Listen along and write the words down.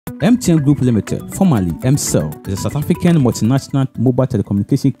MTN Group Limited, formerly MCell, is a South African multinational mobile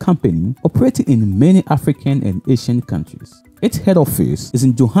telecommunication company operating in many African and Asian countries. Its head office is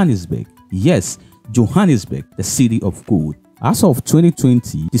in Johannesburg. Yes, Johannesburg, the city of gold. As of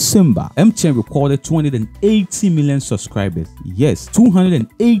 2020 December, MTN recorded 280 million subscribers. Yes,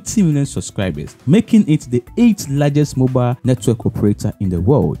 280 million subscribers, making it the 8th largest mobile network operator in the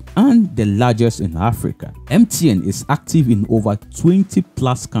world and the largest in Africa. MTN is active in over 20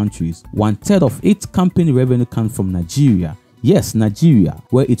 plus countries. 1/3 of its company revenue comes from Nigeria. Yes, Nigeria,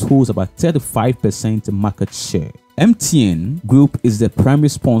 where it holds about 35% market share. MTN Group is the primary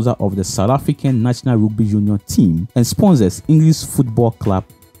sponsor of the South African National Rugby Union team and sponsors English football club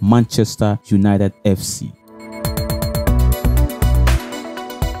Manchester United FC.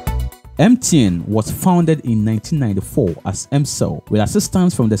 MTN was founded in 1994 as MCell with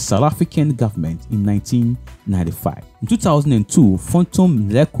assistance from the South African government in 1995. In 2002, Fontom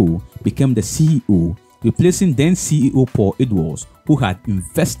Nleko became the CEO, replacing then CEO Paul Edwards, who had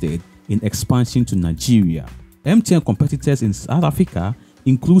invested in expansion to Nigeria. MTN competitors in South Africa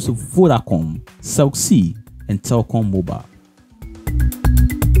include Vodacom, Cell C, and Telkom Mobile.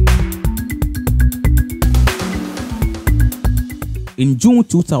 In June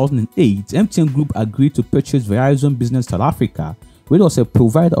 2008, MTN Group agreed to purchase Verizon Business South Africa, which was a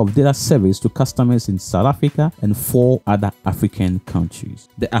provider of data service to customers in South Africa and 4 other African countries.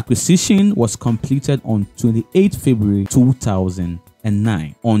 The acquisition was completed on 28 February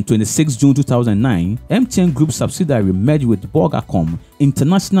 2009. On 26 June 2009, MTN Group subsidiary merged with Belgacom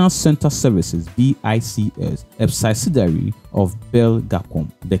International Center Services (BICS), a subsidiary of Belgacom.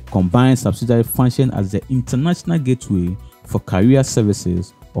 The combined subsidiary functioned as the international gateway for carrier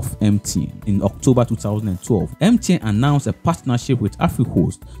services of MTN. In October 2012, MTN announced a partnership with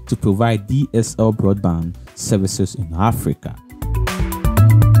AfriHost to provide DSL broadband services in Africa.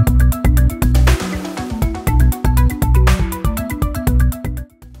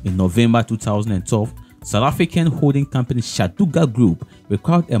 In November 2012, South African holding company Shaduga Group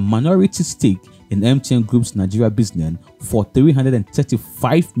acquired a minority stake in MTN Group's Nigeria business for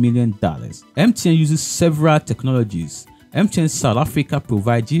 $335 million. MTN uses several technologies. MTN South Africa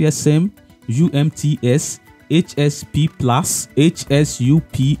provides GSM, UMTS, HSP+,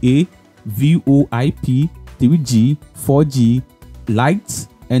 HSUPA, VoIP, 3G, 4G, Lite,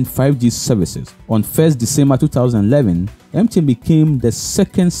 and 5G services. On 1st December 2011, MTN became the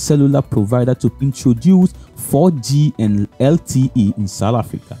second cellular provider to introduce 4G and LTE in South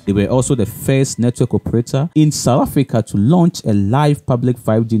Africa. They were also the first network operator in South Africa to launch a live public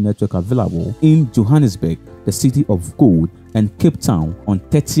 5G network available in Johannesburg, the city of gold, and Cape Town on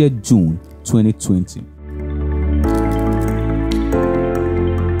 30th June 2020.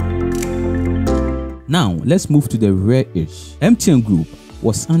 Now, let's move to the rare-ish. MTN Group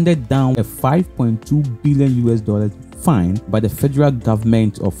was handed down a $5.2 billion fine by the federal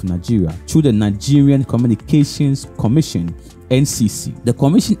government of Nigeria through the Nigerian Communications Commission (NCC). The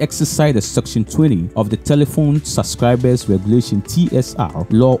commission exercised the Section 20 of the Telephone Subscribers Regulation (TSR)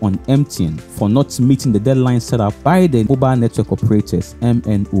 law on MTN for not meeting the deadline set up by the mobile network operators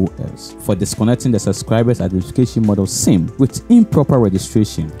 (MNOs) for disconnecting the subscribers identification model SIM with improper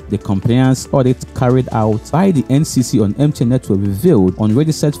registration. The compliance audit carried out by the NCC on MTN network revealed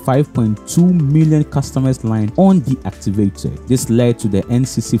unregistered 5.2 million customers line undeactivated. This led to the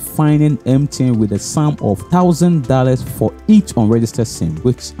NCC fining MTN with a sum of $1,000 for each unregistered SIM,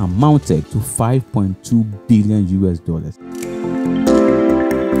 which amounted to $5.2 billion.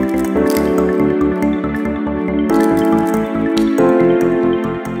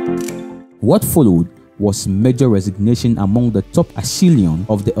 What followed was major resignation among the top echelon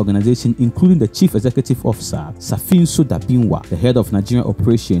of the organization, including the Chief Executive Officer, Safinso Dabinwa, the Head of Nigerian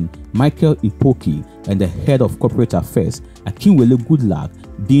Operation, Michael Ipoki, and the Head of Corporate Affairs, Akinwele Goodluck,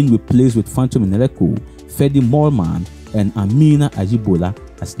 being replaced with Fontom Nleko, Fedi Mollman, and Amina Ajibola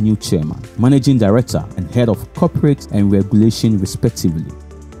as new chairman, managing director, and head of corporate and regulation respectively.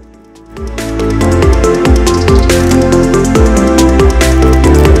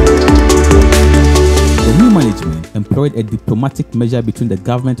 The new management employed a diplomatic measure between the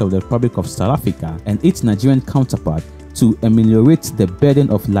government of the Republic of South Africa and its Nigerian counterpart to ameliorate the burden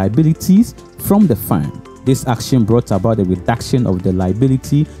of liabilities from the firm. This action brought about a reduction of the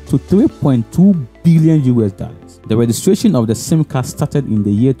liability to $3.2 billion. The registration of the SIM card started in the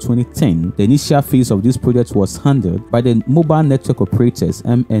year 2010. The initial phase of this project was handled by the mobile network operators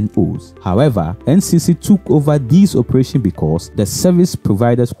 (MNOs). However, NCC took over these operations because the service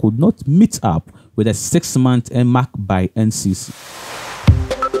providers could not meet up with a 6-month mark by NCC.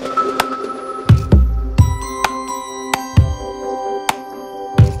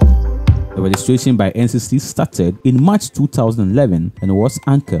 The registration by NCC started in March 2011 and was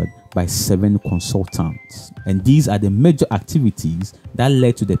anchored by 7 consultants. And these are the major activities that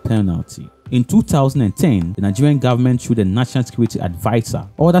led to the penalty. In 2010, the Nigerian government, through the National Security Advisor,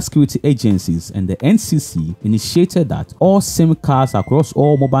 other security agencies, and the NCC, initiated that all SIM cards across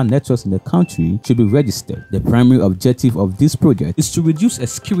all mobile networks in the country should be registered. The primary objective of this project is to reduce the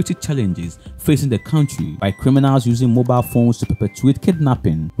security challenges facing the country by criminals using mobile phones to perpetuate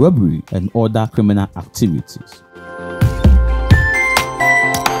kidnapping, robbery, and other criminal activities.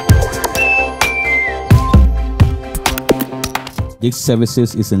 These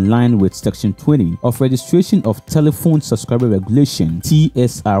services is in line with Section 20 of Registration of Telephone Subscriber Regulation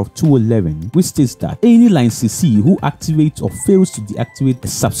TSR 211, which states that any licensee who activates or fails to deactivate a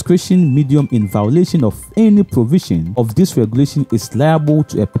subscription medium in violation of any provision of this regulation is liable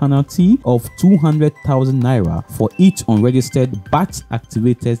to a penalty of 200,000 naira for each unregistered but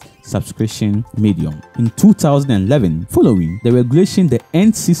activated subscription medium. In 2011, following the regulation, the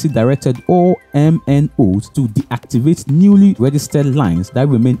NCC directed all MNOs to deactivate newly registered lines that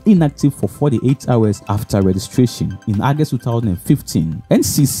remain inactive for 48 hours after registration. In August 2015,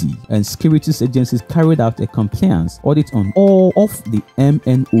 NCC and securities agencies carried out a compliance audit on all of the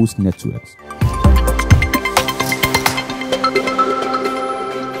MNOs networks.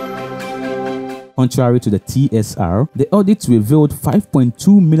 Contrary to the TSR, the audit revealed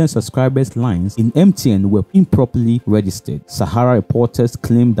 5.2 million subscribers' lines in MTN were improperly registered. Sahara reporters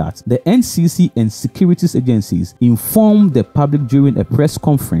claimed that the NCC and securities agencies informed the public during a press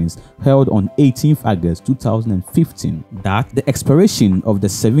conference held on 18th August 2015 that the expiration of the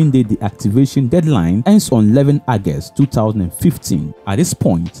 7-day deactivation deadline ends on 11 August 2015. At this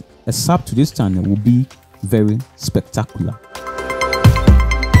point, a sub to this channel will be very spectacular.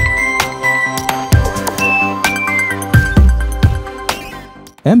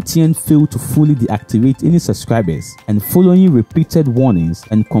 MTN failed to fully deactivate any subscribers, and following repeated warnings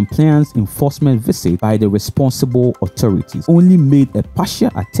and compliance enforcement visits by the responsible authorities, only made a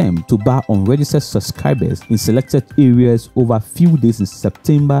partial attempt to bar unregistered subscribers in selected areas over a few days in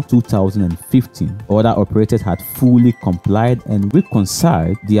September 2015. Other operators had fully complied and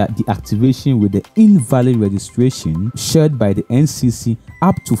reconciled their deactivation with the invalid registration shared by the NCC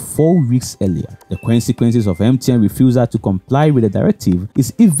up to 4 weeks earlier. The consequences of MTN refusal to comply with the directive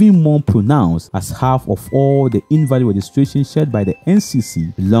is even more pronounced, as half of all the invalid registration shared by the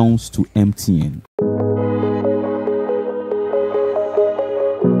NCC belongs to MTN.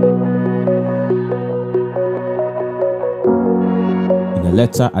 In a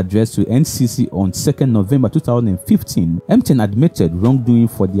letter addressed to NCC on 2nd November 2015, MTN admitted wrongdoing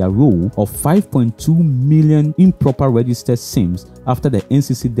for their role of 5.2 million improper registered SIMs after the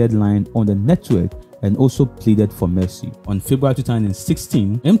NCC deadline on the network, and also pleaded for mercy. On February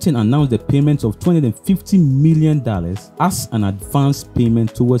 2016, MTN announced the payment of $250 million as an advance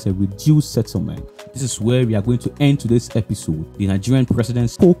payment towards a reduced settlement. This is where we are going to end today's episode. The Nigerian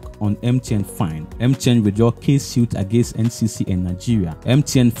president spoke on MTN fine. MTN withdraw case suit against NCC in Nigeria.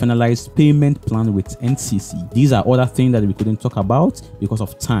 MTN finalized payment plan with NCC. These are other things that we couldn't talk about because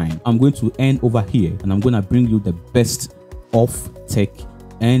of time. I'm going to end over here, and I'm going to bring you the best of tech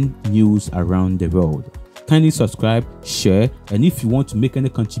and news around the world. Kindly subscribe, share, and if you want to make any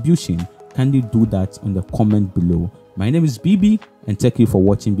contribution, kindly do that on the comment below. My name is BB, and thank you for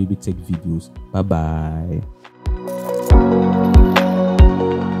watching BB Tech videos. Bye bye.